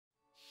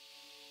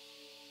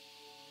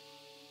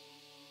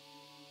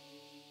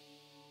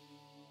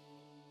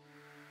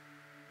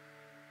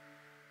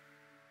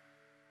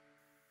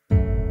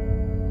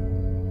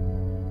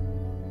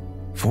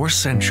for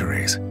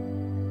centuries.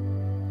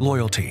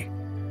 Loyalty,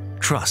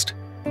 trust,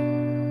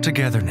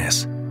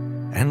 togetherness,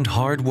 and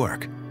hard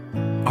work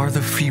are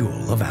the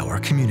fuel of our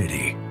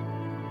community.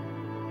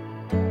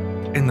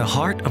 In the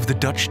heart of the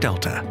Dutch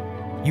Delta,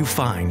 you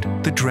find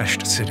the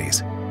Drecht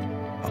Cities,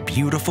 a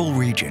beautiful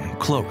region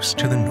close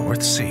to the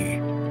North Sea.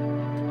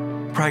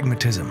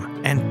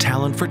 Pragmatism and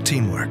talent for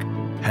teamwork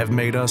have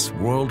made us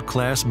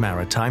world-class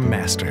maritime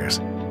masters.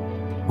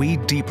 We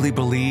deeply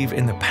believe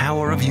in the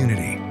power of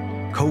unity,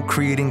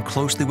 co-creating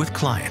closely with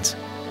clients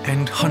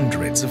and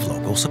hundreds of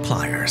local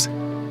suppliers.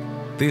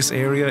 This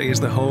area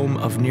is the home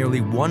of nearly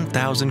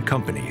 1,000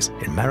 companies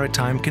in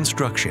maritime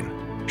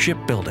construction,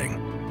 shipbuilding,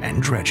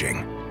 and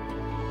dredging.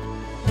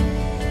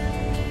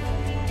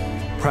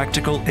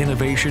 Practical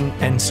innovation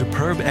and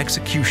superb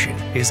execution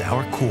is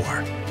our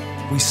core.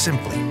 We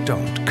simply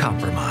don't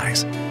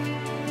compromise.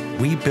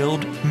 We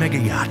build mega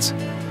yachts,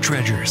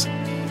 dredgers,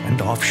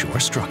 and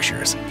offshore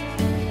structures,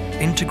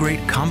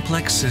 integrate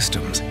complex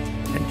systems,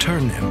 and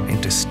turn them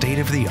into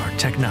state-of-the-art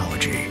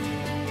technology,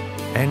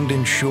 and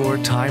ensure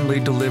timely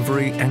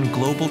delivery and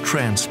global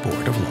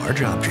transport of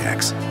large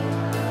objects.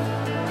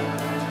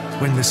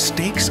 When the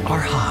stakes are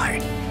high,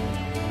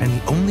 and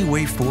the only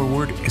way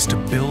forward is to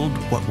build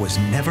what was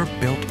never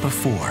built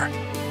before,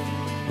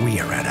 we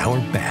are at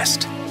our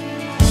best.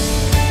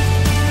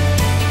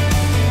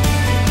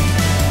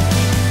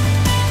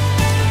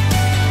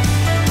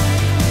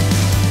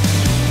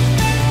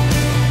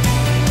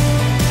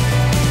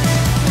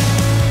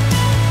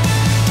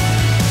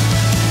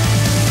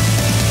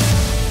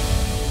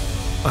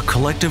 A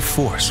collective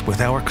force with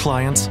our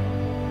clients,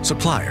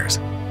 suppliers,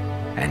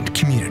 and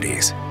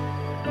communities.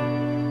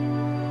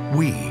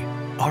 We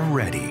are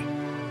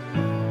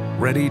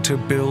ready to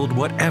build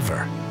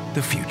whatever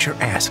the future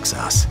asks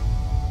us.